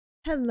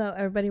Hello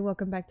everybody,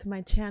 welcome back to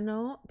my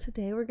channel.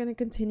 Today we're going to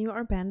continue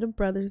our band of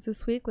brothers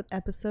this week with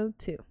episode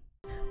 2.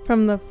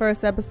 From the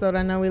first episode,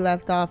 I know we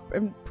left off a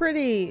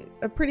pretty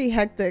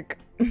hectic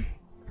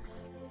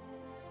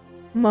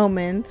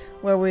moment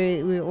where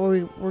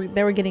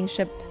they were getting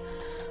shipped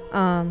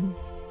off.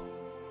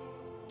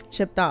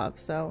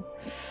 So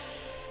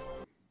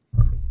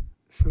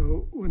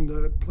when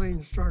the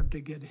plane started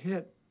to get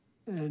hit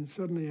and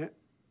suddenly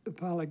the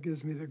pilot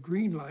gives me the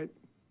green light,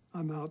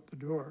 I'm out the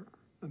door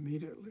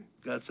immediately.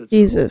 Got such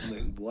Jesus. an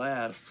opening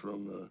blast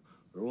from the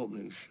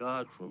opening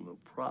shock from the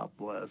prop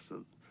blast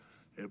that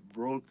it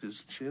broke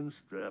this chin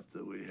strap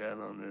that we had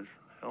on this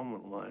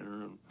helmet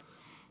liner,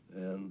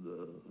 and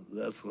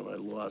that's when I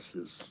lost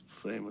this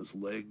famous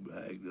leg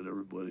bag that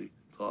everybody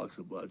talks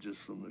about just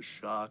from the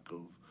shock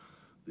of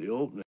the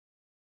opening.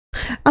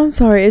 I'm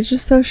sorry, it's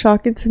just so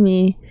shocking to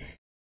me.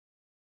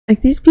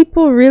 Like, these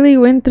people really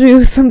went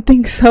through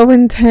something so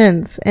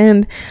intense,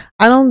 and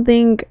I don't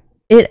think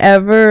it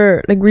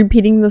ever, like,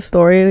 repeating the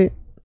story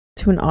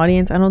to an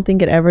audience, I don't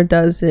think it ever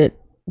does it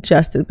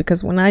justice,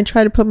 because when I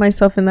try to put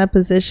myself in that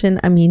position,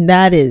 I mean,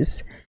 that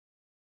is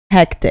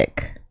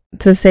hectic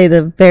to say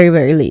the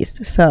very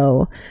least.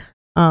 So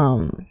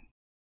I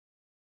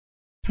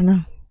don't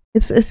know,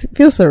 it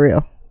feels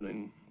surreal.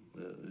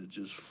 It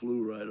just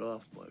flew right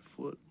off my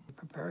foot.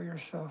 Prepare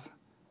yourself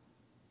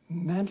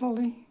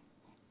mentally.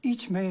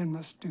 Each man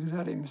must do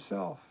that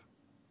himself.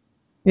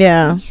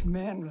 Yeah, Each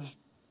man must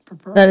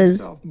prepare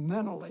himself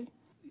mentally.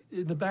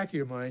 In the back of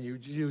your mind, you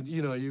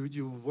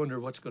wonder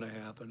what's going to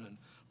happen and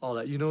all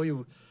that.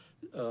 You've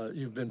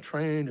been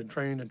trained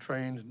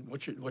and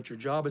what your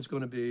job is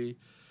going to be,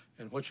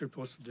 and what you're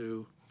supposed to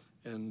do,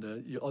 and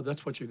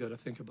that's what you got to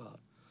think about.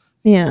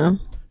 yeah.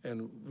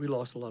 And we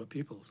lost a lot of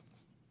people.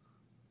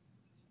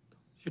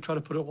 You try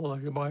to put it all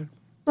on your mind.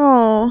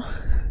 Oh,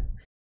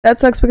 that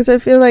sucks, because I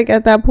feel like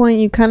at that point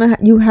you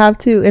have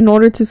to, in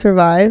order to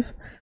survive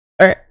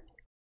or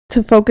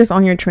to focus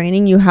on your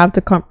training, you have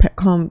to oh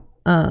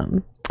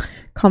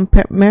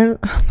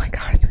my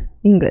god,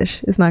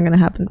 English is not gonna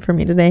happen for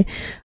me today.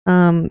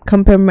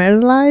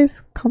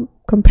 Compartmentalize.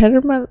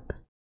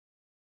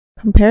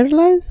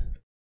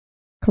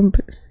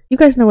 You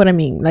guys know what I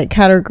mean, like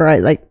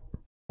categorize, like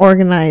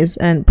organize,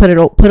 and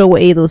put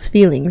away those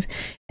feelings.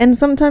 And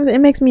sometimes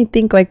it makes me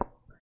think, like,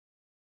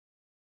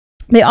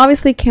 they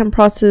obviously can't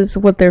process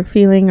what they're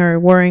feeling or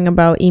worrying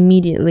about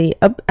immediately.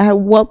 At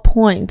what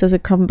point does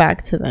it come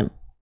back to them?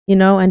 You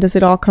know, and does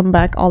it all come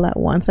back all at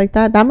once like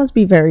that? That must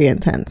be very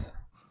intense.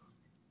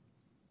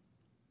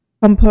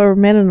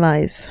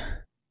 Compartmentalize.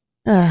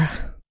 Not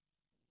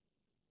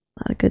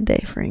a good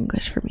day for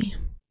English for me.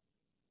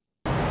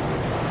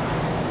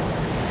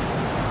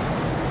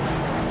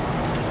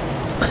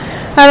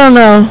 I don't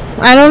know,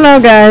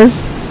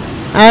 guys.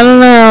 I don't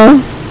know.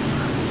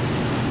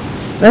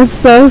 That's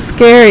so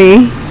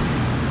scary.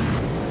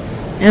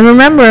 And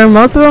remember,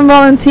 most of them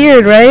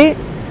volunteered, right?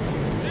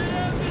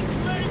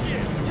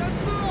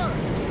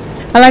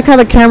 I like how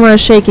the camera is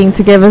shaking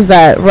to give us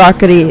that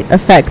rockety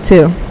effect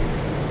too.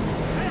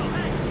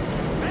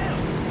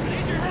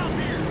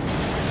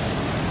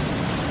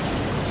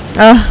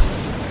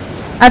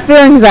 I feel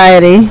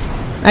anxiety.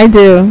 I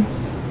do.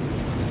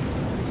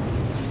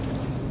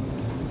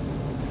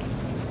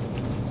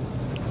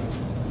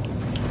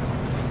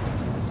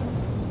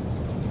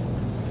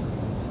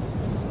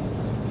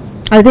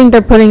 I think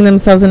they're putting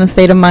themselves in a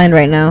state of mind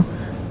right now.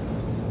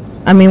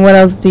 I mean, what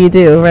else do you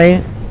do,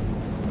 right?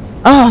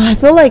 Oh, I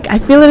feel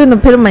it in the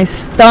pit of my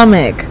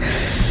stomach.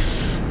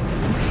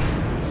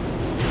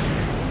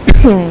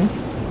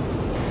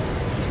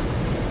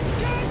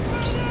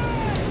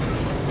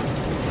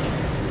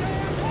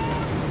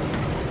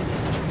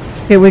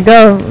 Here we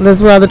go. This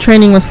is what all the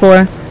training was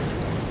for.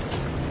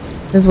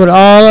 This is what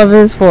all of it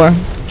is for.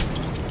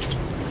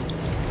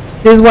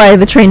 This is why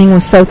the training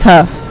was so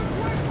tough.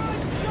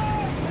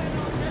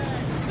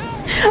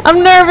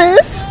 I'm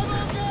nervous.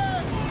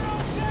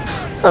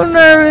 I'm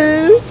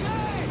nervous.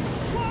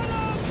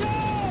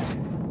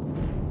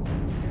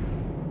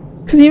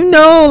 Cause you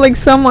know, like,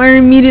 some are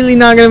immediately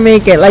not gonna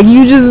make it. Like,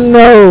 you just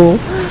know.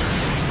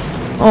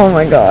 Oh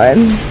my god.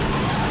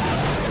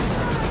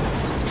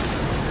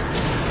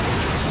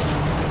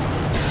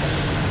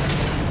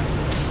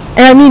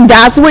 And I mean,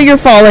 that's what you're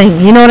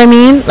following. You know what I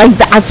mean? Like,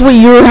 that's what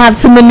you have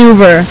to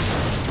maneuver.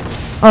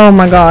 Oh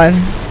my god.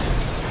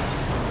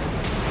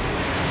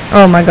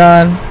 Oh my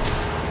god.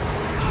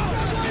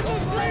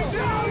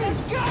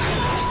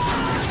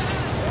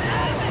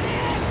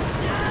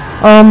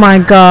 Oh my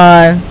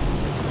god.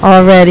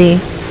 Already.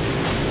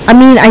 I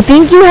mean, I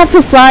think you have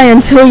to fly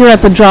until you're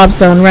at the drop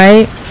zone,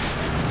 right?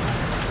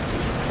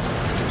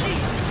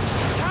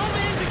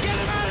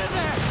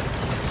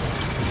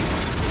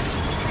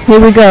 Here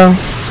we go.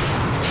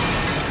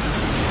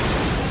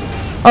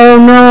 Oh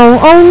no.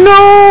 Oh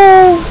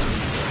no.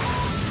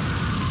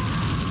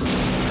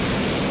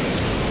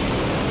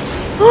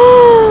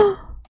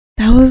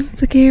 That was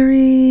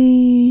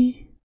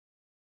scary.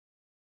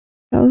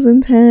 That was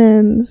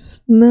intense.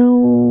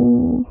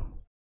 No.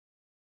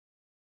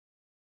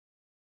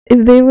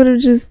 if they would have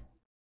just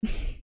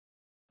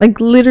like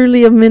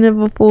literally a minute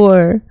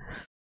before.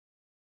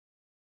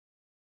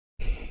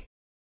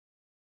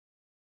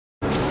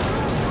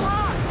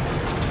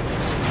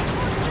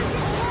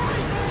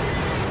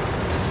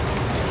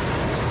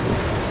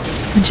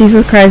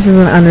 Jesus Christ is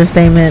an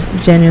understatement,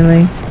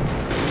 genuinely.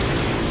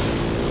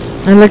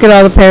 And look at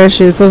all the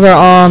parachutes. Those are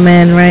all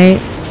men, right?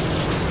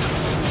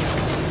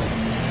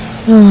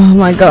 Oh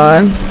my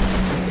god.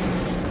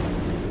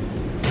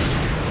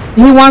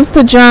 He wants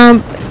to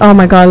jump. Oh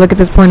my god, look at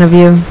this point of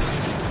view.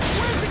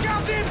 Where's the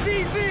goddamn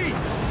DZ?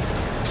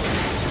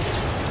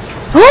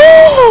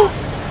 Oh!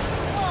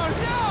 Oh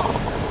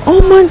no!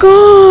 Oh my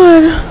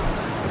god.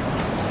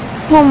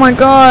 Oh my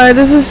god,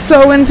 this is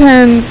so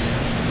intense.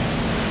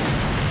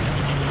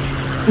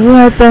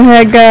 What the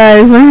heck,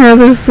 guys? My hands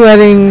are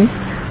sweating.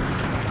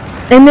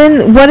 And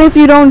then what if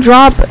you don't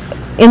drop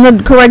in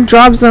the correct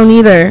drop zone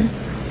either?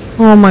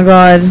 Oh my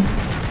god.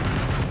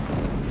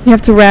 You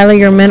have to rally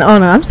your men. Oh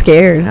no, I'm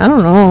scared. I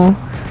don't know.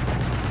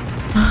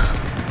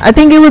 I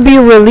think it would be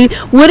a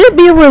relief. Would it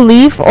be a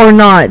relief or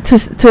not to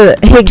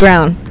hit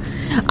ground?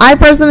 I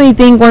personally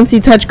think once you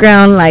touch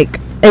ground, like,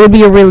 it would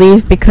be a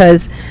relief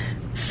because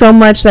so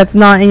much that's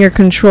not in your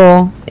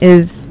control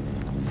is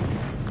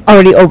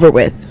already over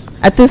with.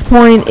 At this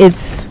point,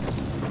 it's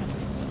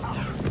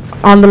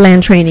on the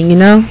land training, you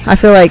know? I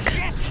feel like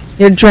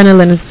your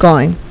adrenaline is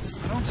going.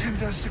 I don't think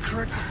that's the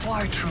correct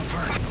reply,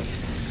 trooper.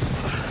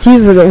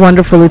 He's a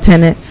wonderful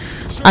lieutenant.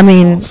 I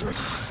mean,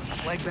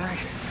 Leg back.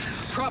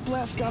 Prop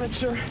left, got it,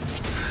 sir.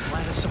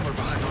 Landed somewhere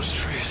behind those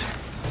trees.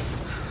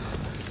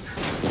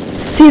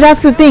 see,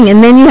 that's the thing.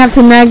 And then you have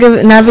to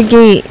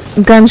navigate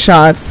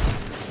gunshots.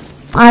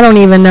 I don't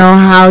even know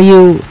how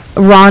you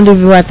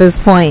rendezvous at this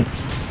point.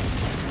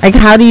 Like,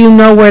 how do you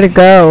know where to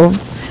go?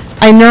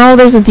 I know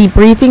there's a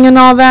debriefing and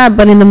all that,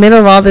 but in the middle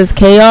of all this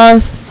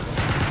chaos,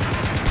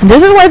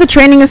 this is why the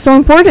training is so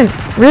important,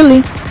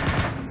 really.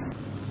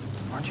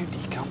 Aren't you D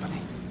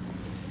Company?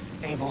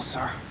 Able,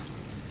 sir.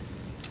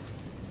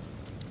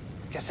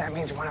 Guess that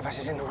means one of us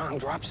is in the wrong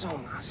drop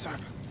zone, sir.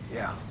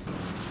 Yeah.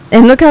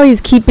 And look how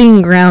he's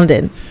keeping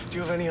grounded. Do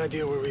you have any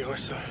idea where we are,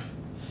 sir?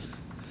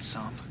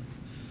 Some.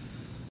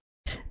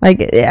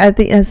 Like, I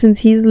think since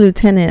he's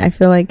lieutenant, I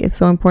feel like it's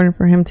so important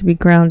for him to be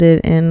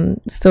grounded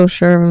and still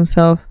sure of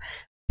himself,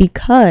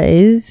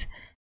 because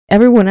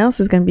everyone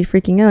else is going to be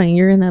freaking out and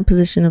you're in that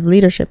position of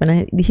leadership,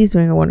 and he's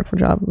doing a wonderful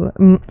job.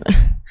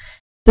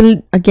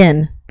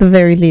 Again, the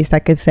very least I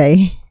could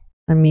say.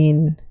 I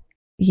mean,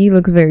 he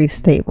looks very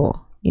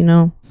stable, you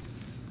know?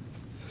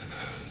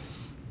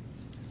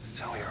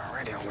 So you're a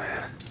radio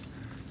man?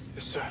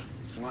 Yes, sir.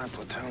 In my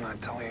platoon, I'd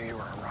tell you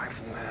were a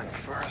rifleman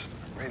first,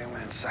 radio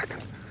man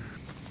second.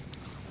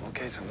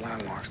 Locate some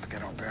landmarks to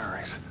get our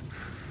bearings.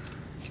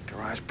 Keep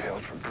your eyes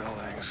peeled for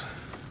buildings,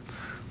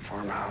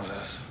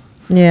 farmhouses,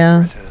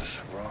 Yeah.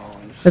 bridges,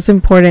 roads. That's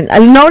important. I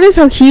notice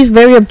how he's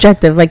very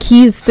objective. Like,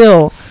 he's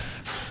still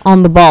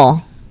on the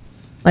ball.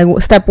 Like,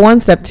 step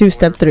 1, step 2,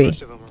 step 3.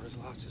 Most of them are as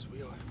lost as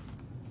we are.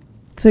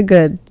 It's a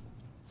good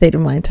state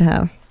of mind to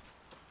have.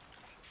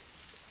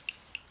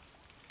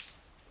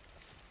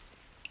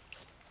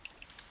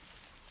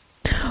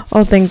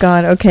 Oh, thank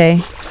God.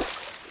 Okay.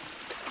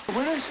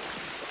 Winners?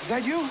 Is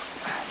that you?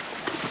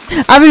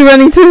 I'll be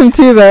running to him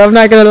too, though. I'm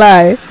not gonna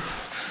lie.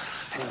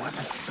 Any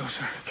weapon? No,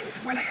 sir.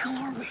 Where the hell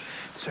are we?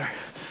 Sir,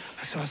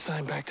 I saw a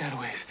sign back that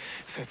way.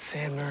 It said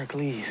San Merrick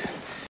Lee's.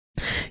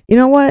 You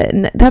know what?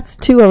 That's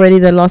 2 already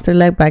that lost their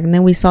leg back. And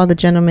then we saw the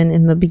gentleman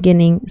in the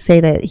beginning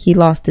say that he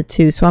lost it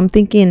too. So I'm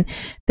thinking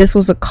this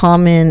was a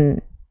common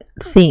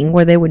thing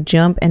where they would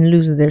jump and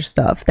lose their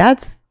stuff.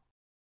 That's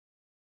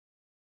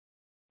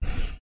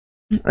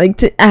like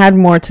to add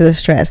more to the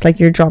stress. Like,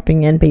 you're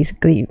dropping in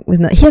basically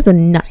with he has a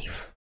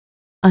knife.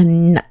 A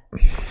knife.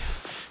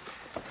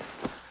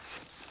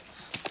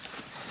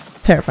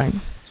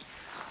 Terrifying.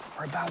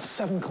 We're about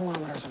 7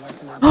 kilometers away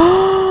from our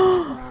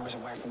base. 4 hours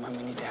away from when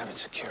we need to have it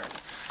secured.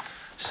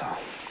 So,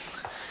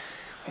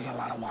 we got a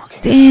lot of walking.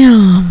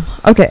 Damn.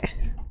 Okay.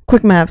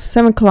 Quick maps.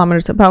 7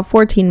 kilometers, about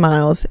 14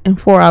 miles, and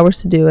 4 hours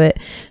to do it.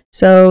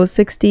 So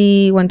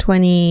 60,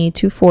 120,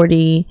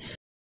 240.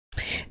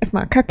 If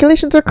my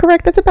calculations are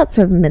correct, that's about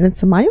 7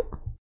 minutes a mile.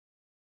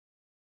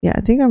 Yeah,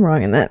 I think I'm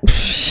wrong in that.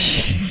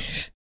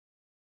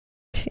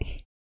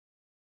 Okay.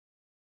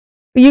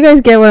 You guys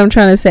get what I'm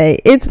trying to say.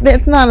 It's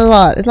not a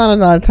lot. It's not a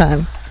lot of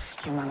time.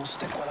 You men will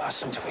stick with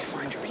us until we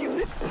find your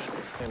unit.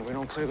 And we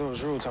don't clear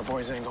those routes, our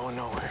boys ain't going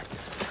nowhere.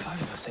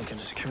 5 of us ain't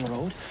gonna secure a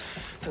road.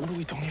 That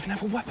Louis don't even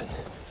have a weapon.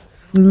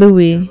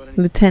 Louis,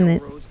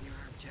 Lieutenant. Lieutenant,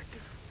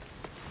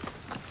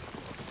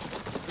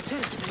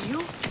 is that you?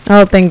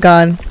 Oh, thank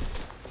God.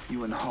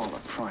 You in the hall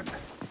up front.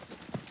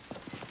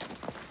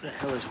 What the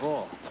hell is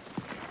hall?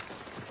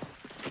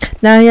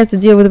 Now he has to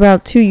deal with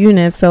about 2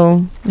 units,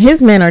 so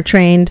his men are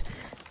trained.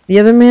 The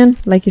other men,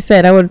 like you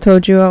said, I would have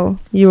told you, oh,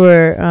 you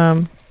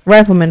were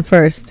rifleman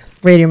first,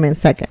 radio man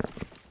second.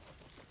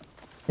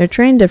 They're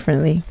trained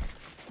differently.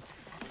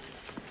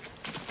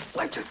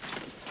 Left it.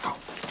 Go.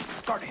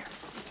 Start here.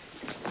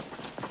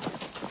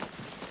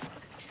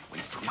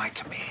 Wait for my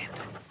command.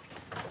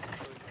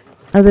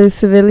 Are they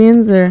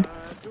civilians or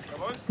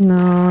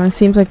no? It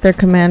seems like they're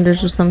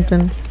commanders or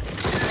something.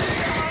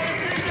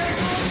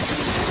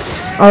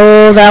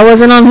 Oh, that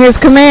wasn't on his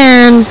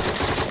command.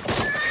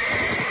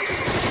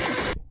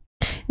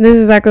 This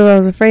is exactly what I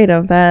was afraid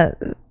of.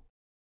 That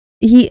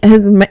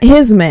his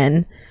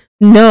men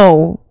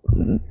know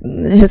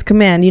his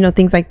command. You know,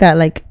 things like that.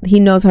 Like he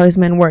knows how his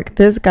men work.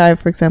 This guy,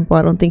 for example,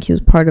 I don't think he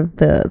was part of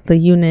the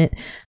unit.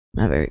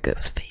 Not very good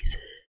with faces.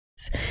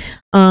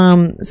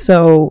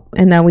 So,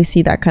 and now we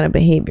see that kind of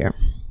behavior.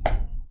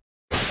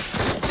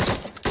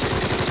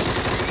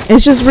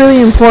 It's just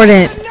really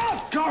important.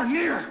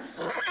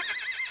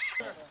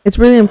 It's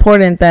really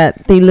important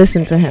that they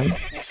listen to him.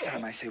 Next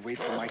time I say wait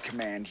for my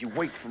command, you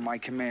wait for my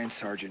command,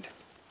 Sergeant.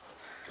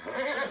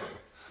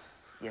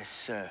 Yes,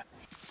 sir.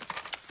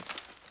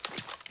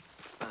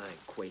 Fine,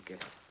 Quaker.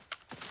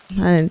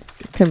 I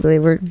can't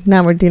believe we're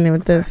dealing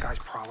with this. That guy's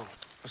problem.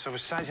 So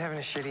besides having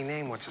a shitty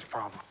name, what's his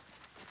problem?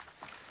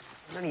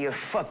 None of your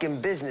fucking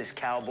business,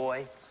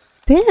 cowboy.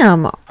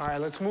 Damn. All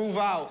right, let's move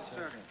out.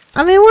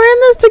 I mean, we're in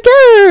this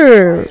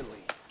together.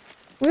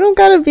 We don't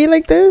gotta be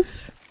like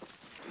this.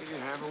 He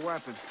didn't have a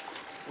weapon.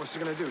 What's he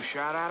gonna do?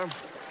 Shout at him?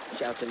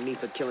 Shouts at me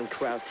for killing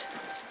Krauts.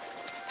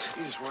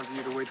 He just wanted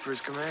you to wait for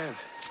his command.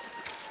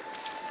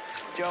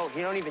 Joe,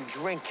 you don't even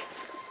drink.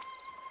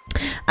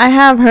 I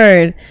have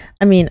heard.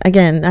 I mean,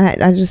 again, I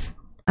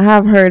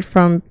have heard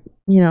from,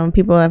 you know,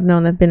 people I've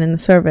known that've been in the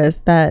service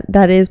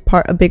that is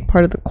a big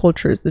part of the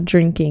culture is the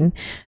drinking.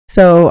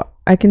 So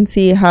I can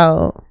see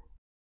how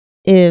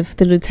if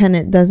the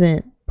lieutenant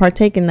doesn't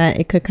partake in that,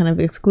 it could kind of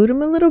exclude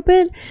him a little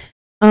bit.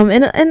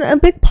 And a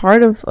big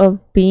part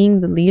of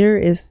being the leader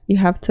is you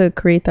have to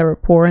create that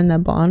rapport and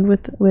that bond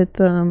with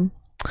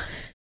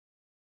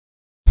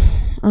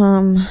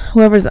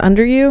whoever's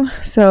under you.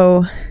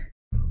 So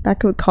that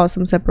could cause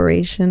some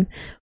separation.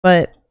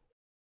 But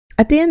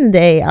at the end of the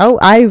day,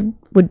 I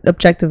would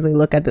objectively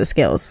look at the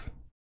skills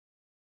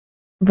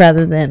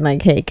rather than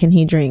like, hey, can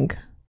he drink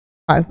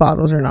 5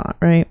 bottles or not,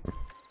 right?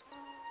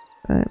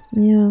 But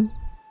yeah,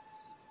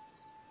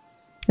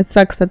 it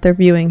sucks that they're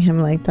viewing him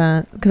like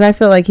that because I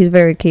feel like he's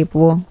very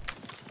capable.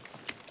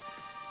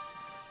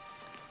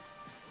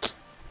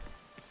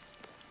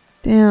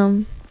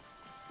 Damn.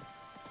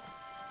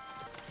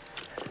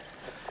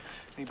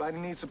 Anybody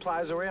need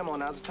supplies or ammo?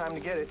 Now's the time to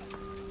get it.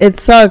 It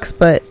sucks,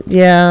 but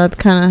yeah, that's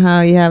kind of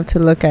how you have to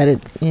look at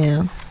it.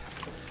 Yeah.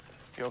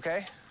 You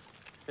okay?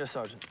 Yes,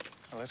 Sergeant.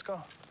 Well, let's go.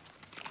 Oh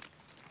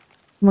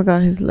my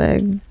god, his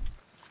leg.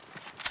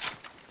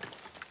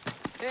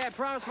 Hey, I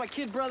promised my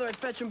kid brother I'd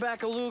fetch him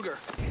back a Luger.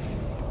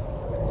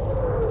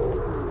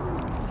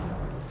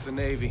 It's the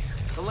Navy.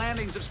 The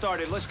landings have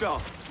started. Let's go.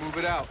 Let's move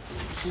it out.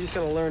 You just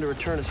gotta learn to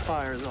return his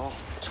fire is all.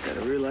 Just gotta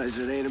realize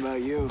it ain't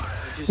about you.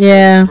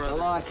 Yeah.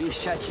 Well, if you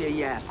shut your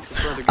yap.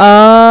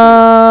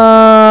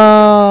 Oh.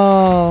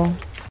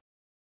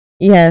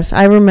 Yes,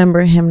 I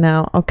remember him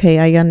now. Okay,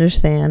 I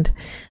understand.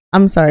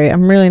 I'm sorry.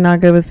 I'm really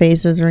not good with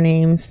faces or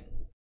names.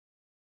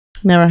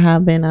 Never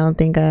have been. I don't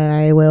think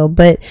I will.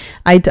 But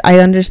I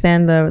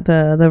understand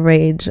the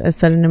rage, a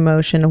sudden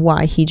emotion of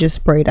why he just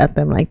sprayed at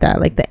them like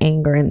that, like the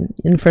anger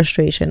and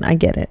frustration. I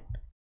get it.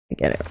 I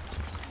get it.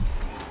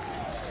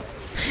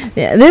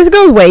 Yeah, this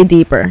goes way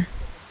deeper.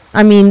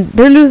 I mean,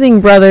 they're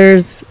losing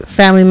brothers,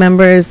 family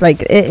members.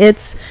 Like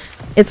it's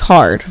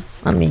hard.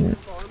 I mean,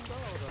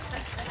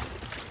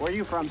 Where are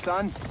you from,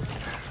 son?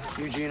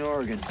 Eugene,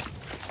 Oregon.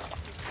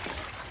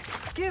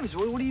 Gibbs,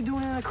 what are you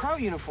doing in a Kraut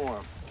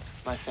uniform?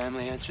 My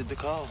family answered the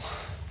call.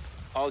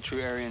 All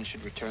true Aryans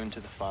should return to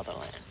the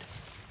fatherland.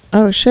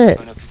 oh shit.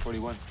 Going up to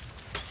 41.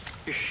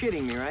 You're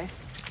shitting me, right?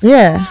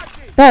 Yeah,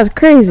 that's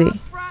crazy.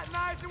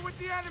 Fraternizing with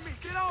the enemy.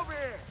 Get over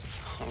here.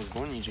 I was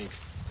born in Eugene.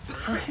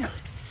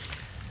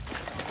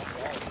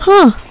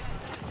 Huh.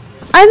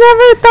 I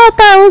never thought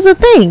that was a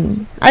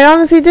thing. I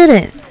honestly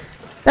didn't.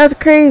 That's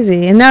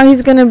crazy. And now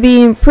he's gonna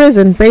be in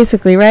prison,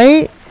 basically,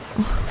 right?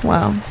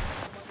 Wow.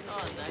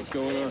 What's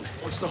going on?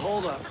 What's the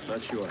holdup?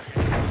 Not sure.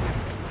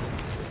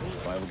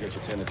 Why will get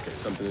your tenants got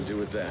something to do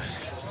with that?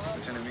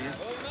 Lieutenant Mia?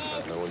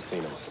 No one's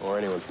seen him, or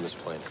anyone from this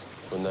plane.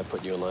 Wouldn't that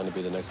put you in line to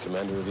be the next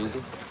commander of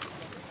Easy?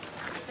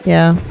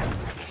 Yeah.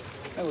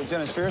 Hey,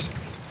 Lieutenant Spears.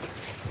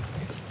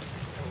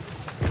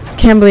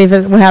 Can't believe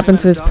it. What happened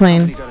to his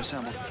plane? Got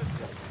assembled.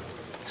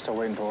 Still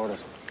waiting for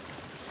orders.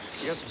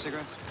 You got some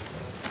cigarettes?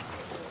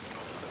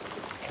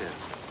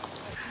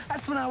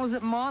 That's when I was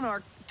at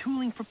Monarch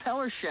tooling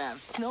propeller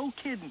shafts. No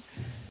kidding.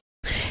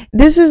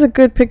 This is a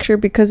good picture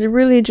because it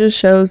really just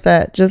shows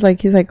that, just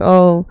like he's like,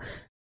 oh,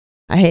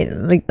 I hate it.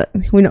 Like,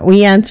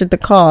 we answered the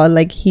call.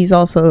 Like, he's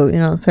also, you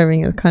know,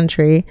 serving his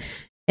country.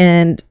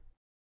 And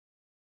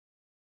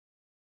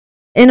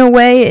in a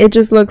way, it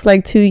just looks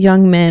like 2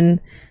 young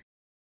men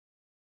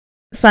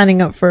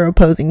signing up for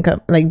opposing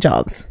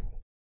jobs.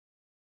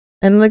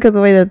 And look at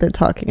the way that they're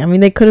talking. I mean,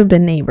 they could have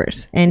been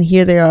neighbors. And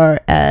here they are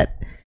at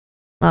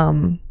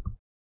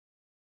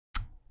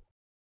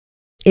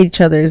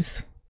each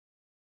other's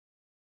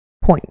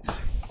points.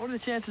 What are the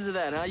chances of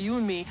that, huh? You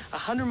and me,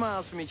 100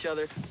 miles from each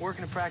other,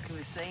 working at practically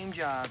the same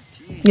job.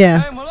 Jeez.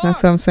 Yeah,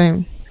 that's what I'm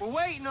saying. We're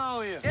waiting.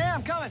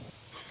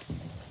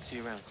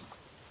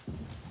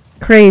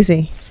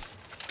 Crazy.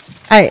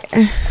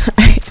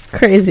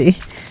 Crazy.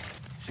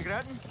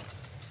 There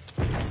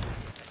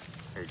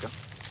you go.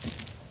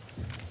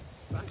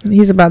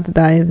 He's about to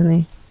die, isn't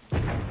he?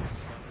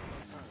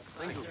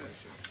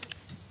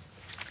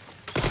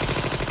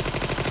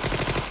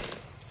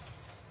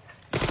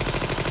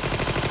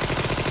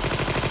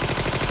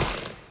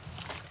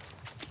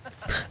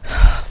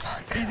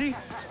 Easy.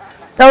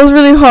 That was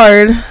really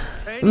hard.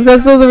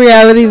 That's all the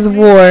realities of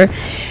war.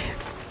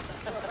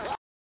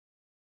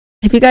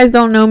 If you guys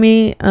don't know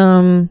me,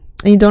 and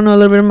you don't know a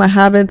little bit of my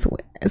habits,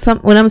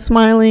 when I'm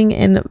smiling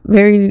in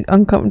very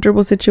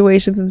uncomfortable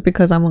situations, it's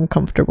because I'm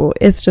uncomfortable.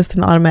 It's just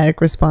an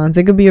automatic response.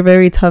 It could be a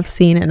very tough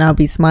scene and I'll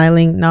be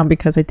smiling, not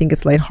because I think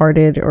it's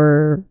lighthearted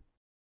or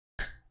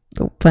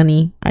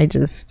funny. I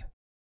just...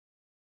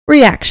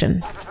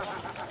 reaction.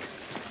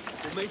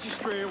 Major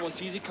Strayer wants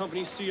Easy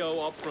Company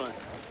CO up front.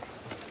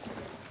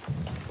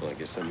 Well, I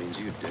guess that means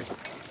you, Dick.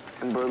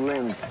 In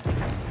Berlin.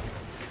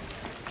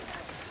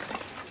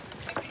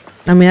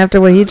 I mean, after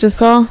what he just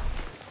saw,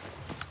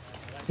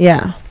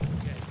 yeah,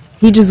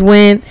 he just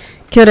went,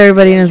 killed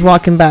everybody, and is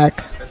walking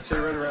back. Let's say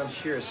right around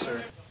here,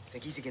 sir.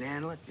 Think Easy can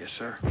handle it? Yes,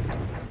 sir.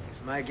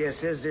 My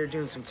guess is they're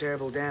doing some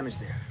terrible damage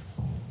there.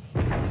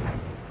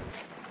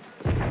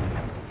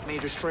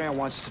 Major Strayer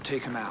wants to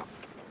take him out.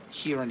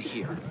 Here and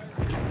here.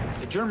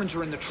 The Germans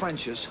are in the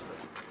trenches.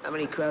 How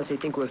many crowds do you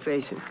think we're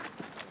facing?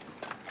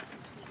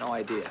 No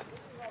idea.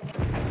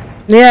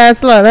 Yeah,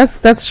 that's a lot.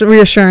 That's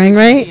reassuring,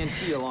 right?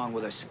 TNT along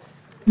with us.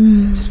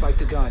 Just like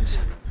the guns.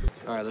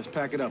 All right, let's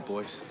pack it up,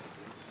 boys.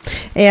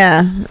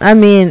 Yeah, I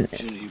mean,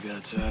 Shouldn't you be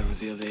outside with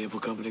the other Able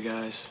Company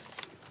guys?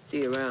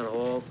 See you around,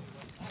 Hall.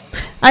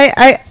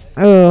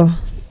 oh,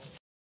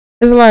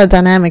 there's a lot of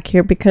dynamic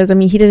here because I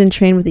mean he didn't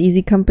train with the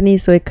Easy Company,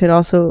 so it could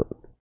also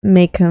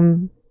make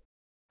him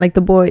like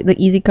the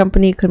Easy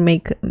Company could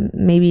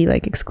maybe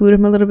like exclude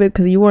him a little bit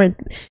because you weren't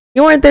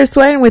there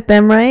sweating with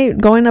them, right?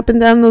 Going up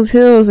and down those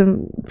hills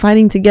and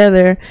fighting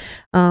together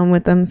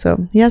with them,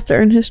 so he has to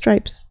earn his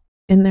stripes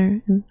in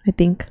there, I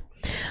think.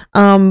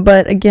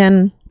 But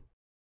again,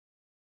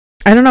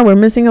 I don't know, we're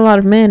missing a lot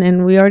of men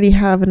and we already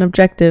have an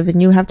objective and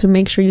you have to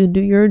make sure you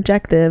do your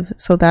objective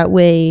so that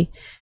way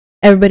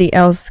everybody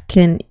else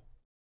can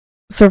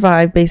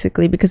survive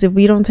basically, because if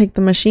we don't take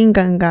the machine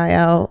gun guy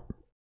out,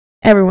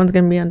 everyone's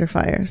gonna be under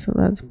fire. So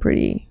that's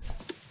pretty...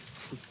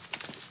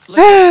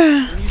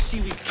 When you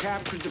see we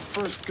captured the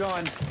first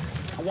gun,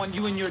 I want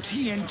you and your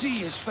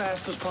TNT as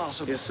fast as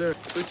possible. Yes, sir.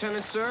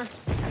 Lieutenant, sir?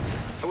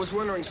 I was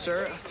wondering,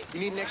 sir,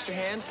 you need an extra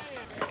hand?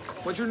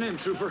 What's your name,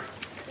 trooper?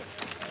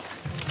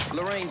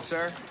 Lorraine,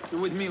 sir.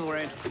 You're with me,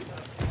 Lorraine.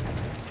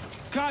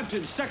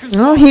 Captain, second...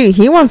 Oh,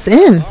 he wants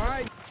in.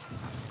 I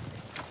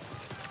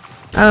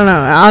don't know.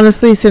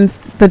 Honestly, since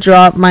the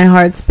drop, my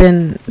heart's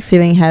been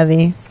feeling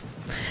heavy.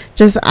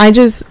 To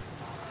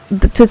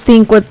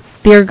think what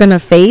they're gonna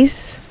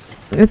face,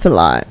 it's a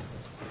lot.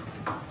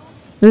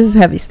 This is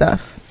heavy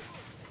stuff.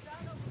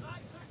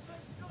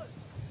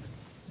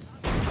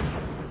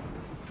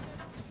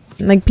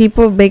 Like,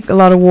 people make a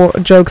lot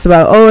of jokes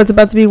about, oh, it's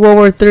about to be World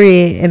War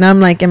III, and I'm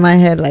like, in my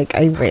head, like,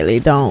 I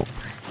really don't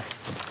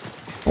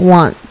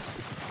want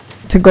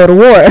to go to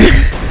war.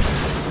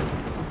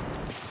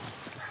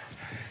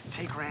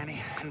 Take Ranny,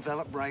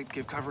 envelop right,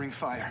 give covering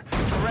fire.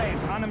 Lorraine,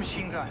 on the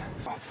machine gun.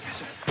 Oh,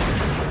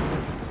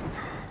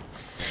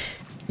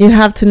 You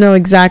have to know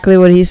exactly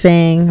what he's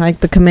saying,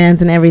 like the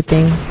commands and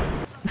everything.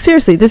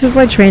 Seriously, this is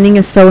why training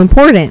is so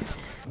important.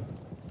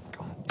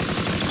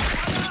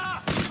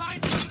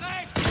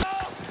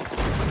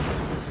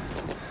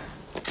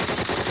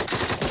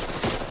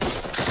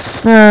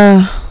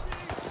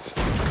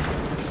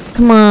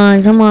 Come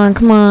on, come on,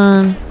 come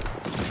on.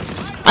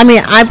 I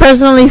mean, I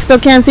personally still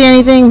can't see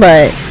anything,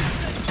 but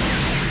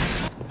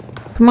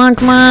come on,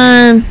 come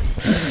on.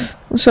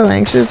 I'm so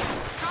anxious.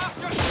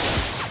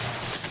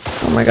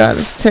 Oh my god,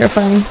 it's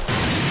terrifying.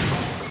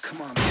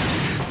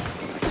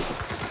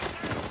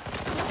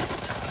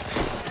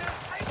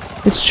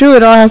 It's true,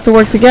 it all has to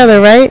work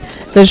together, right?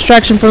 The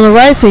distraction from the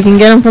right so you can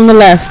get him from the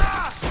left.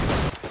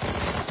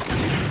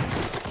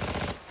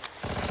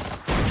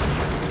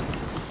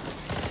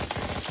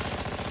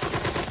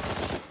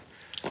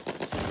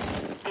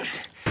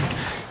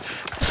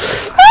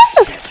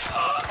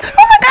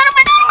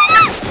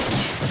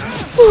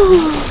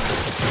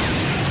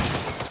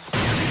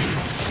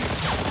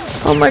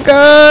 Oh my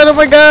god, oh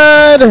my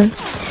god!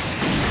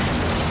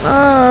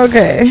 Oh,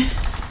 okay.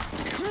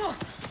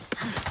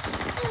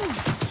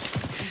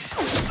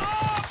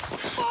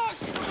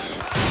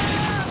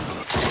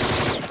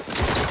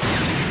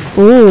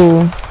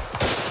 Ooh.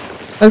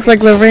 Looks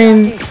like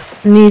Lorraine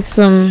needs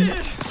some...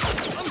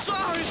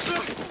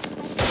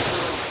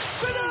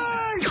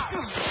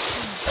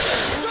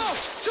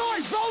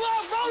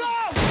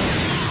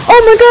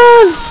 Oh my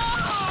god!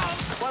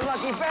 One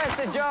lucky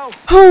bastard, Joe.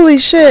 Holy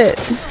shit!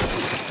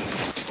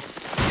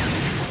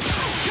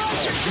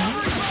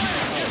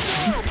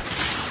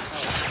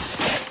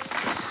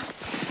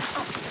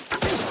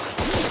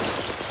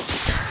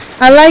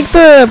 I like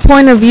the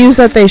point of views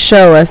that they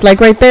show us. Like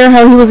right there,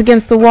 how he was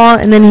against the wall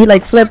and then he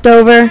like flipped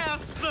over.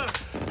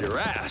 Your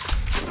ass.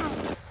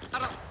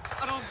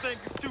 I don't think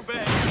it's too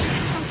bad.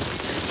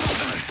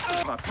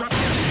 Pop, drop.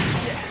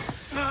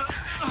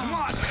 Come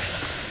on.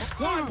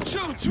 1,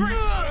 2, 3.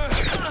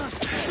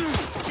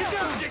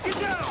 Get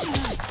down.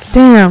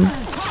 Damn.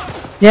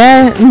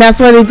 Yeah, and that's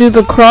why they do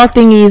the crawl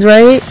thingies,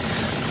 right?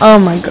 Oh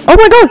my god. Oh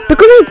my god, the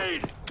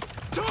grenade!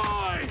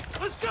 Toy!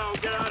 Let's go!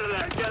 Get out of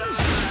there! Get out!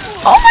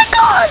 Oh my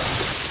god!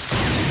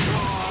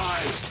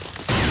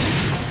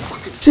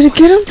 Did it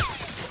get him?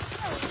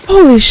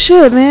 Holy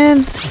shit,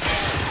 man.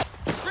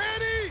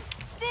 Granny!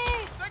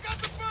 Move! They got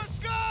the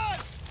first gun!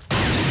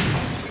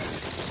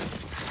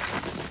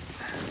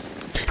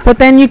 But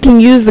then you can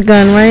use the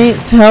gun,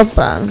 right? To help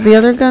the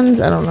other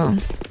guns? I don't know.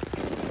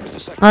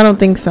 I don't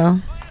think so.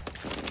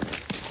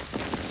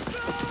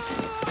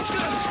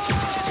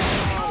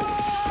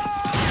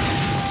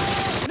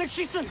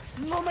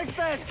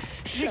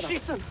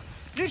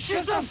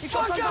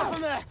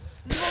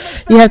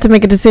 You have to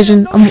make a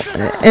decision, and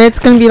it's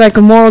gonna be like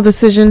a moral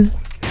decision.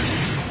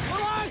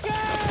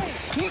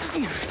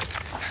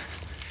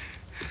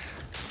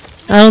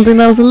 I don't think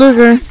that was a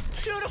Luger.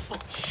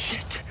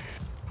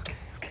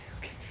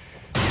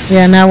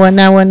 Yeah, now what?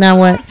 Now what? Now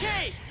what?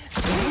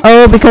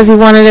 Oh, because he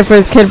wanted it for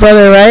his kid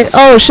brother, right?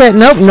 Oh shit!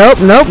 Nope! Nope!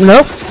 Nope!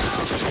 Nope!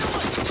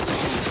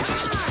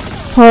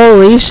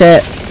 Holy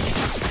shit!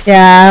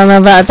 Yeah, I don't know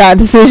about that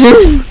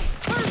decision.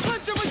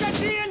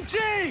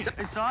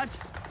 Hey, Sarge?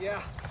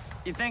 Yeah,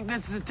 You think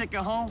this is a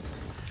ticket home?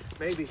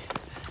 maybe. See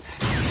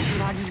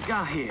what I just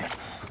got here.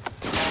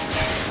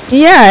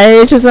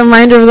 Yeah, it's just a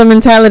reminder of the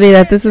mentality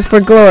that this is for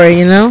glory,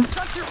 you know?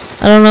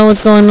 I don't know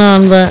what's going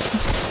on, but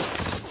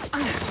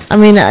I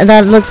mean,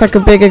 that looks like a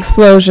big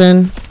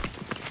explosion.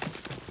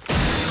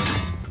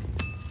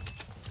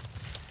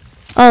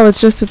 Oh,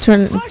 it's just to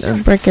turn,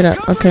 break it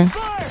up. Okay.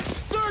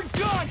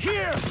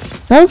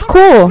 That was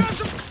cool.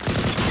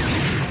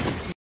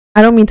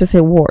 I don't mean to say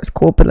war is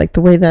cool, but like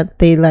the way that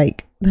they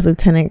like the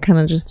lieutenant kind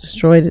of just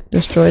destroyed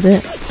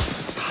it.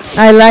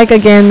 I like,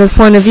 again, this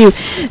point of view.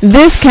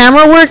 This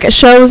camera work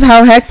shows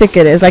how hectic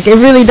it is. Like, it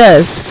really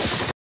does.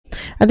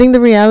 I think the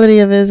reality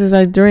of it is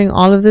that during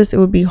all of this, it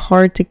would be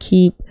hard to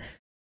keep,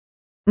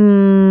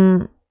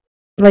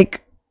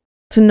 like,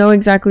 to know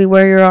exactly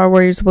where you are,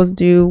 where you're supposed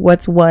to do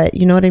what's what.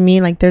 You know what I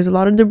mean? Like, there's a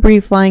lot of debris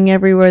flying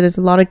everywhere. There's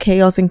a lot of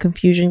chaos and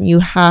confusion. You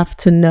have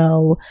to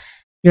know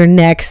your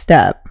next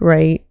step,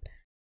 right?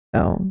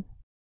 So,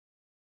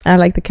 I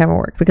like the camera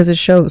work because it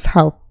shows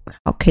how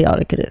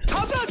chaotic it is.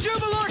 How about you,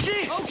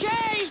 Malarkey?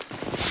 Okay.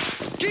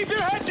 Keep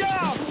your head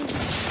down.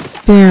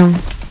 Damn.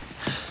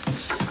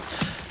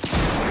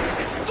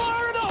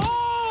 Fire in the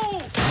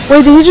hole.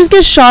 Wait, did he just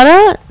get shot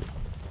at?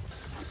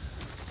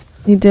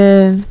 He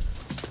did.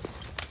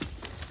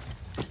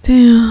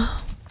 Damn.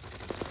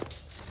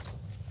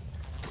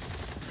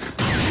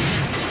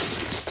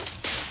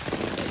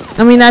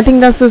 I mean, I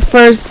think that's his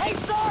first,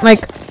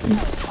 like,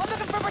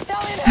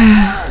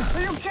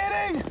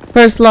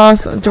 first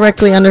loss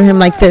directly under him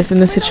like this in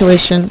this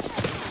situation.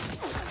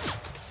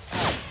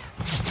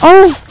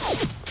 Oh!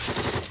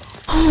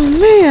 Oh,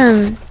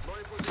 man!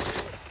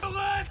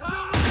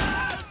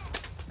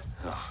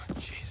 Oh,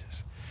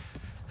 Jesus.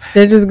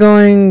 They're just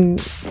going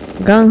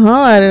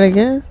gung-ho at it, I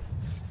guess.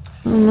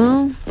 I don't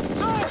know.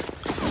 Sir! Had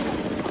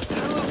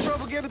a little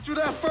trouble getting through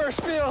that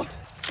first field.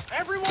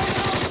 Everyone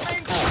else,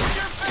 maintain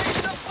your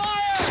face to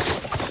fire!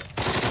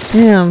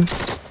 Damn.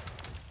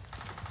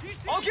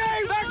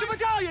 Okay, back to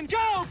battalion.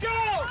 Go,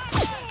 go.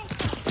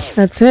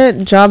 That's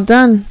it. Job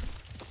done.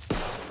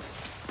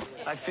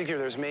 I figure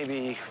there's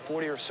maybe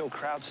 40 or so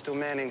crowds still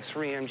manning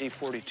 3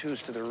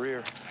 MG-42s to the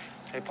rear.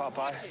 Hey,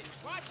 Popeye?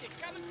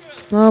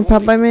 Oh,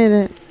 Popeye made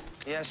it.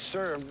 Yes,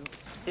 sir.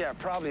 Yeah,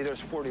 probably there's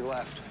 40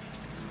 left.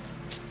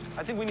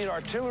 I think we need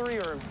artillery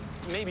or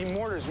maybe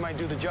mortars might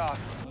do the job.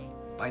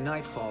 By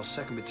nightfall,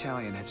 2nd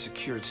Battalion had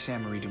secured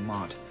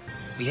Saint-Marie-du-Mont.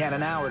 We had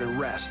an hour to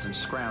rest and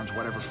scrounge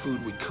whatever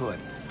food we could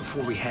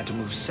before we had to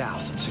move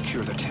south and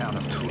secure the town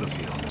of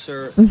Couleville.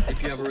 Sir,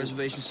 if you have a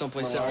reservation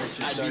someplace else,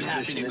 I'd be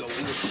happy to go.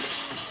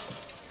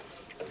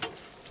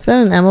 Is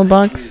that an ammo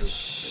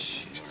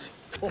box?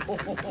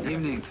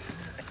 Evening.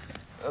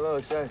 Hello,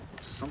 sir.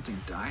 Something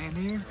dying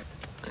here?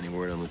 Any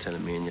word on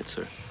Lieutenant Mean yet,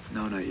 sir?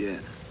 No, not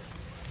yet.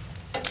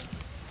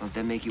 Don't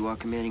that make you our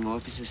commanding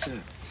officer,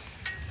 sir?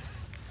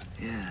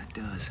 Yeah, it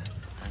does.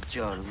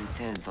 Joe, the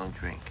lieutenant don't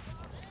drink.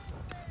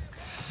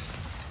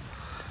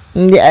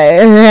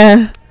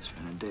 Yeah. It's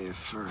been a day of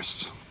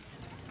firsts.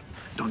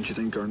 Don't you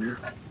think, Garnier?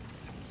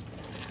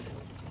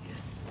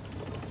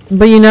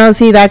 But you know,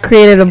 see, that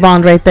created a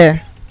bond right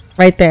there.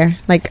 Right there.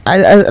 Like,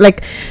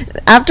 like,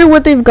 after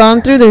what they've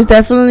gone through, there's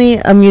definitely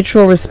a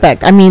mutual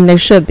respect. I mean, there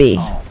should be.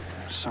 Oh,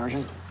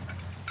 Sergeant?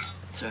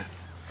 Sir.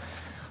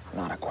 I'm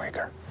not a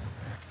Quaker.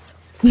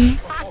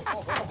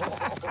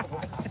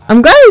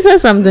 I'm glad he said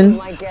something.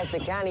 Lancaster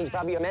County, he's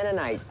probably a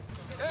Mennonite.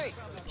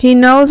 He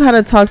knows how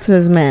to talk to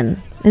his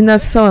men, and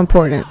that's so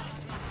important.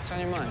 What's on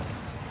your mind?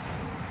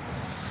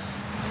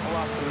 I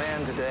lost a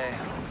man today.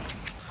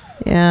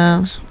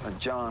 Yeah. A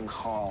John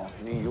Hall,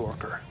 New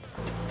Yorker.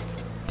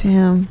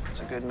 Damn. He's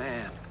a good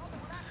man.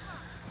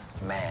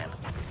 Man.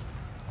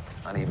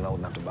 Not even old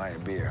enough to buy a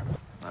beer.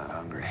 Not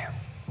hungry.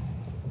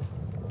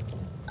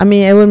 I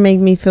mean, it would make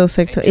me feel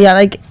sick too. Yeah,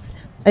 like,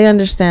 I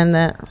understand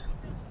that. I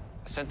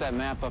sent that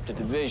map up to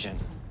Division.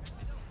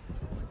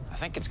 I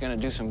think it's gonna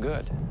do some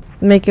good.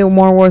 Make it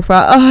more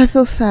worthwhile. Oh, I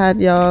feel sad,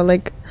 y'all.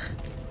 Like,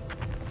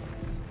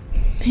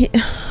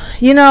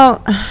 you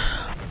know,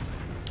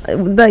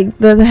 like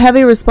the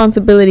heavy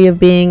responsibility of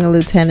being a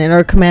lieutenant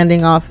or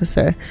commanding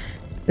officer,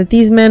 that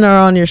these men are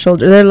on your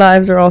shoulders. Their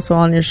lives are also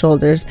on your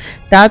shoulders.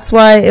 That's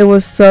why it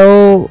was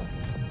so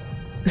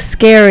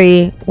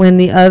scary when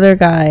the other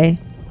guy,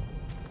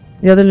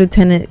 the other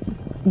lieutenant,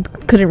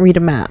 couldn't read a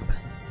map.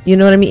 You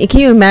know what I mean? Can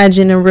you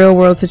imagine in a real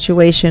world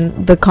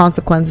situation the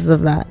consequences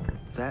of that?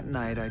 That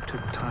night I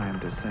took time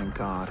to thank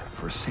God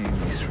for seeing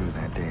me through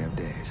that day of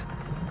days.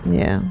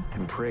 Yeah.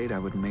 And prayed I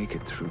would make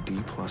it through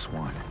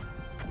D+1.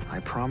 I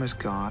promised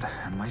God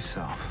and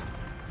myself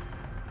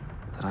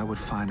that I would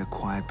find a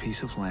quiet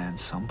piece of land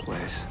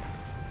someplace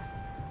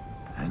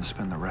and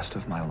spend the rest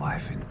of my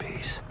life in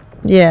peace.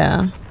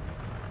 Yeah.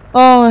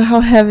 Oh, how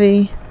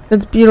heavy.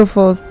 That's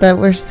beautiful that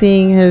we're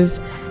seeing his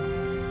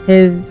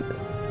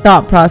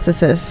thought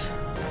processes.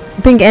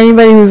 I think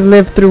anybody who's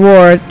lived through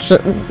war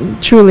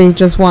truly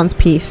just wants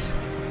peace.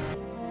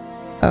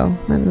 Oh,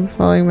 and the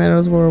following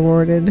medals were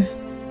awarded.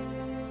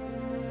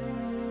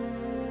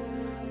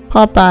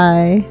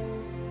 Popeye.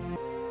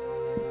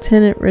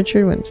 Lieutenant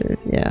Richard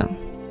Winters, yeah.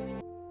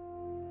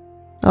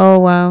 Oh,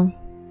 wow.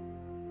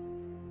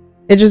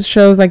 It just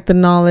shows like the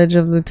knowledge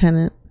of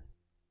Lieutenant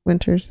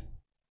Winters.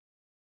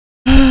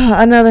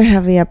 Another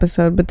heavy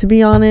episode, but to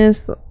be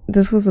honest,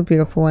 this was a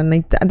beautiful one.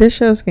 Like this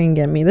show's gonna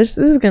get me. This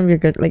is gonna be a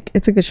good, like,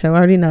 it's a good show. I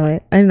already know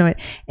it. I know it.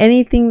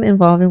 Anything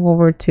involving World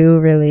War II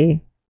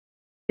really,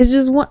 it's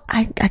just one.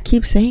 I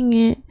keep saying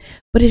it,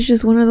 but it's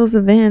just one of those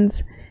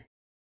events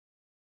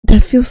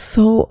that feels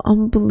so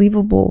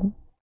unbelievable.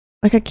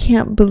 Like I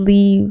can't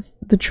believe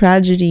the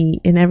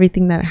tragedy and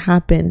everything that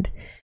happened.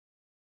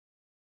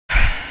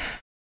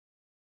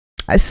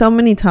 So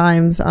many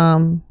times,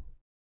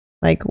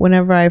 like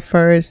whenever I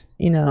first,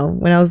 you know,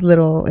 when I was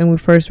little and we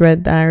first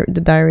read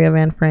the Diary of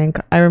Anne Frank,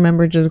 I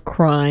remember just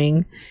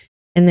crying.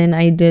 And then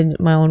I did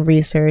my own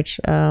research,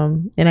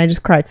 and I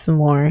just cried some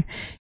more.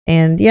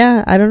 And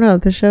yeah, I don't know,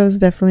 the show is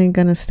definitely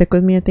gonna stick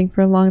with me, I think,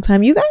 for a long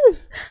time. You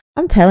guys,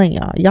 I'm telling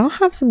y'all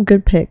have some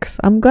good picks.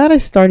 I'm glad I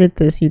started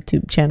this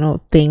YouTube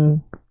channel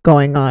thing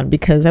going on,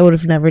 because I would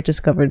have never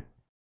discovered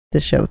the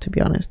show, to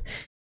be honest.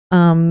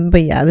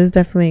 But yeah, this is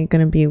definitely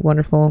gonna be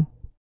wonderful.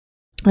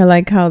 I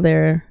like how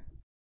they're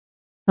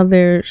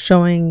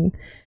showing,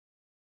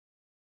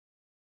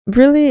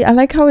 really, I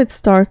like how it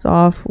starts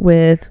off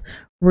with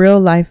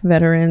real life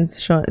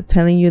veterans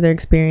telling you their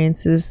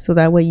experiences, so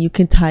that way you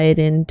can tie it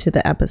into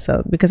the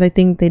episode, because I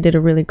think they did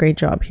a really great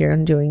job here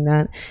in doing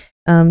that.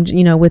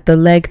 You know, with the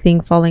leg thing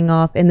falling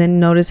off, and then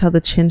notice how the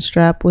chin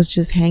strap was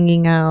just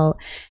hanging out.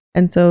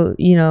 And so,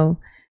 you know,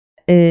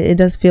 it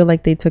does feel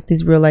like they took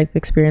these real life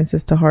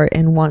experiences to heart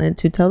and wanted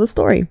to tell the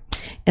story,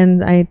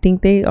 and I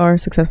think they are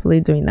successfully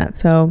doing that.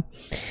 So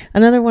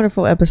another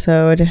wonderful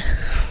episode.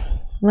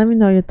 Let me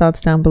know your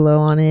thoughts down below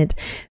on it.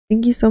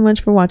 Thank you so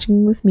much for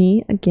watching with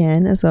me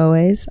again, as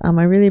always.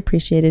 I really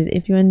appreciate it.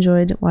 If you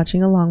enjoyed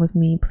watching along with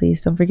me,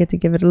 please don't forget to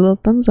give it a little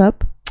thumbs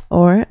up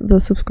or the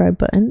subscribe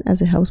button,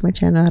 as it helps my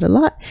channel out a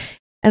lot.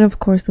 And of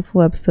course, the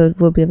full episode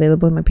will be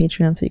available on my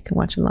Patreon, so you can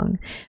watch along.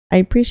 I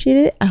appreciate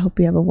it. I hope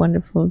you have a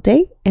wonderful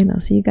day, and I'll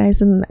see you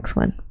guys in the next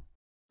one.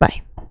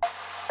 Bye.